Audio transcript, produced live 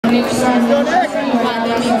Nick Stern, you will now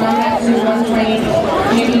wrestle on that wt120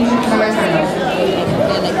 championship semifinals.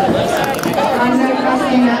 Contact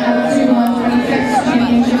wrestling at number 2, 126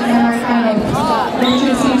 championship semifinals.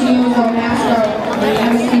 Richard CTO Nasco,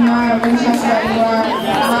 MC Mara Winchester, you are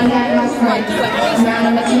contact wrestling.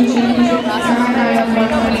 Now number 2 championship semifinals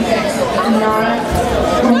 126. Nara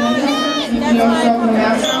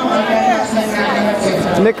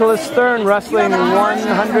Nicholas Stern wrestling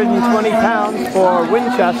 120 pounds for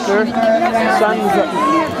Winchester,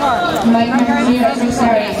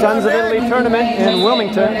 Sons of Italy tournament in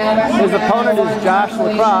Wilmington. His opponent is Josh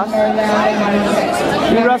LaCrosse.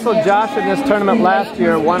 He wrestled Josh in this tournament last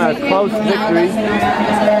year, won a close victory.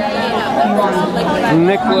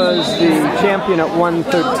 Nick was the champion at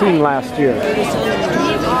 113 last year.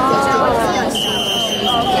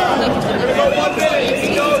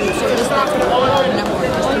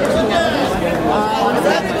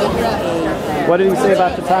 What did he say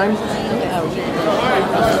about the time?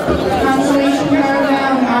 Consolation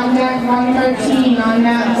Caravan on deck 113, on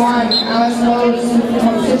mat 1, Alice Lowe's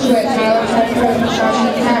from Situate, Tyler Tedford,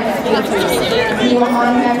 Shawshank Tech. You are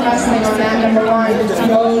on deck wrestling on mat number 1,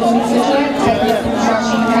 Lowe's from Situate, Tedford from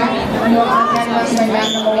Shawshank Tech. You are on deck wrestling mat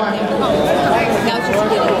number 1.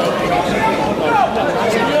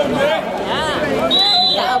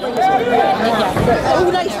 Oh,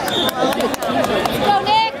 nice. Go,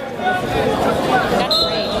 Nick! That's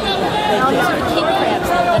great. No, these are king crabs.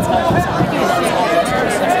 That's how it's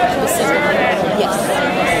yes.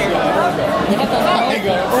 They have those out there.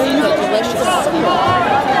 They're delicious.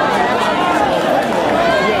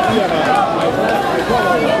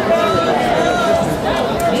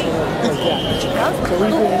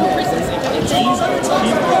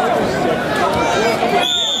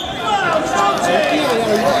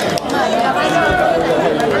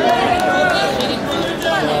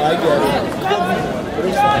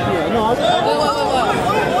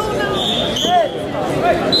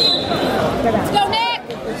 Let's go, Nick!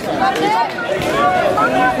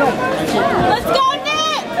 Let's go, Nick!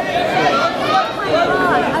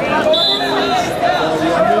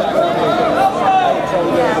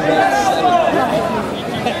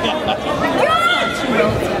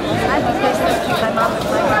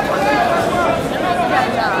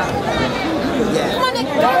 Come on, Nick!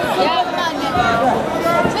 Yeah, come on, Nick!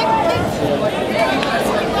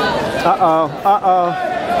 Uh-oh, uh-oh.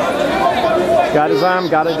 Got his arm,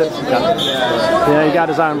 got it. Yeah, he got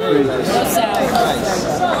his arm free. There you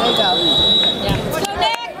go. Yeah. Let's go,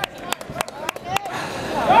 Nick!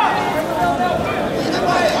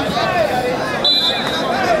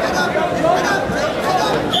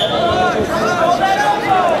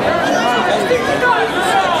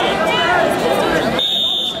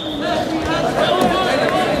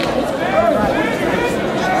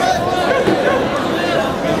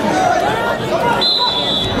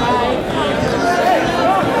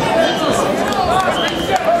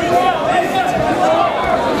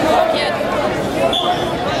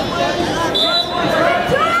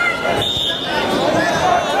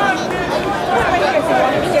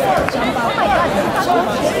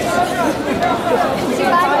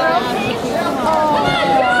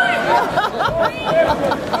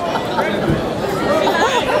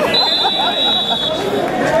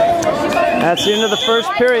 That's the end of the first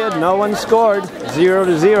period. No one scored.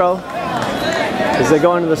 0-0. As they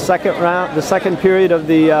go into the second round, the second period of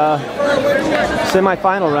the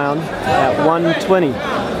semifinal round at 120.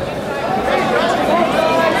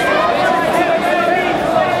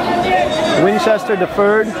 Winchester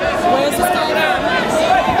deferred.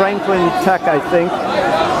 Franklin Tech, I think.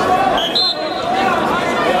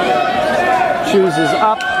 Chooses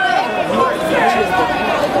up.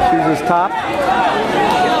 Chooses top.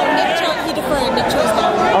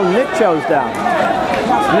 Oh, Nick chose down.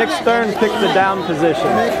 Nick Stern picked the down position.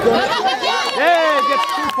 Hey, gets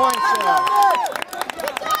 2 points there.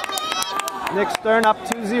 Nick Stern up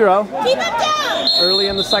 2-0. Early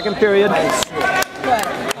in the second period.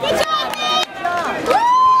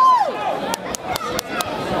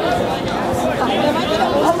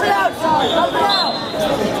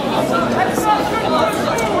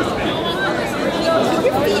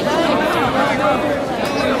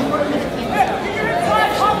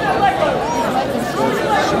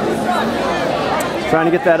 Trying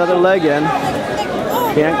to get that other leg in.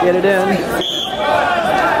 Can't get it in.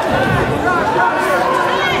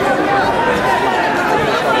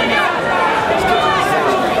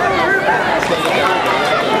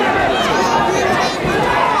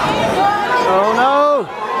 Oh no!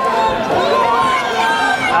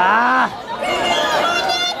 Ah!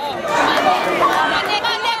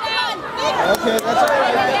 Okay, that's all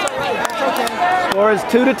right. That's okay. Score is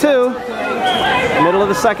 2-2. Middle of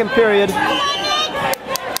the second period.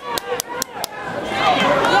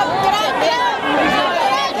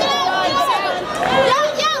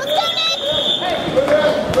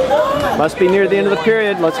 Must be near the end of the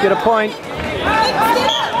period. Let's get a point.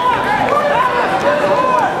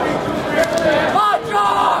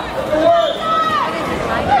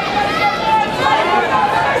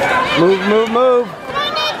 Move, move, move.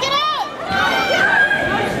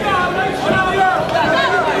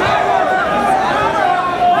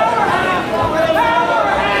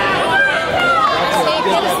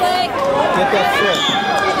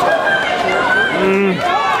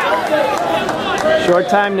 Short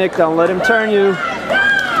time, Nick. Don't let him turn you.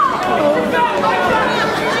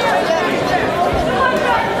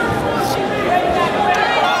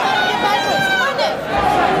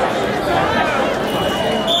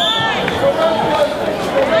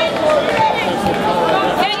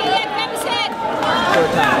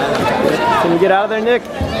 Can you get out of there, Nick?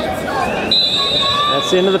 That's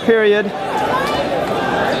the end of the period.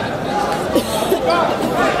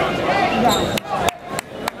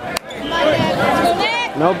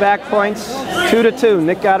 No back points. 2-2.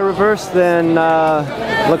 Nick got a reverse, then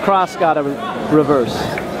LaCrosse got a reverse.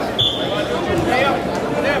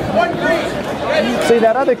 See,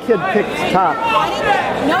 that other kid picked top.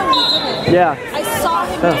 No, he didn't. Yeah. I saw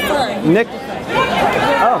him defer. Nick.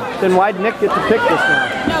 Oh, then why'd Nick get to pick this now?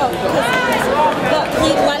 No, because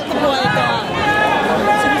he let the boy go.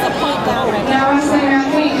 So he's a point down right now. Now Stern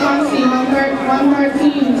athlete, Constantine,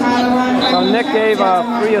 113, Tyler. So Nick gave a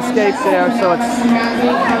free escape there, so it's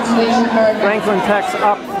Franklin Tech's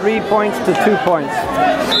up 3 points to 2 points.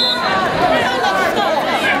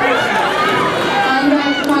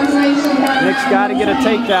 Nick's got to get a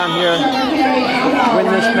takedown here, win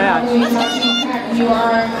this match.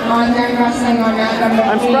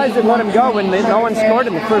 I'm surprised they let him go when no one scored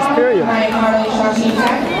in the first period.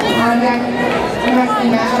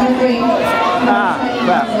 Ah,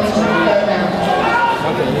 crap.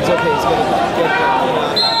 Okay, it's okay. He's gonna get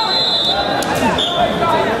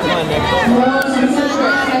come on, Nick.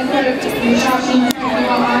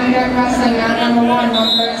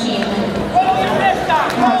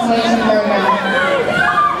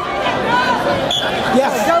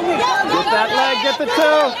 Yes. Get that leg, get the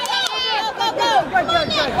two.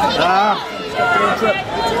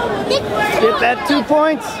 Get that 2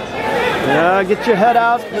 points. Yeah, get your head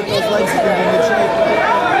out. Get those legs in good shape.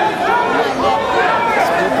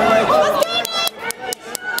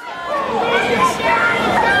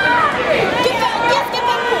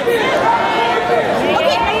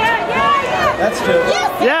 That's two.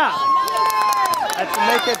 Yeah. That's to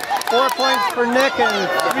make it 4 points for Nick and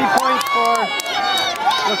 3 points for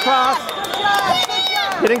LaCrosse.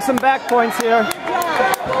 Getting some back points here.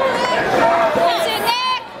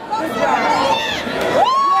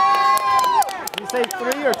 Did you say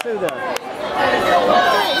 3 or 2 there?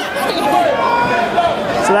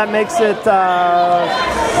 So that makes it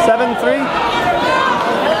 7-3.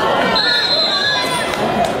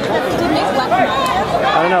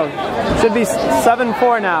 I don't know. Should be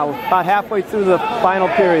 7-4 now, about halfway through the final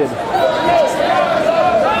period.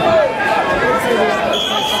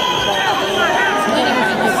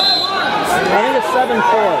 I think it's 7-4.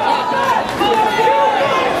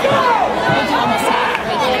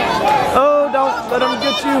 Oh, don't let him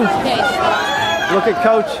get you. Look at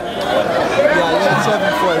Coach. Yeah, you had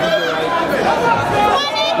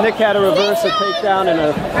 7-4. Nick had a reverse, a takedown, and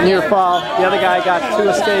a near fall. The other guy got 2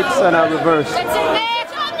 escapes and a reverse.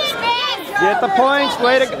 Get the points.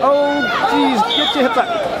 Way to go. Oh, geez. Get your hips up.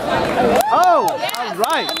 Oh, all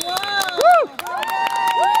right. Woo.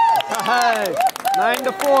 Hey,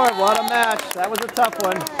 9-4. What a match. That was a tough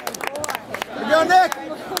one. Here we go, Nick.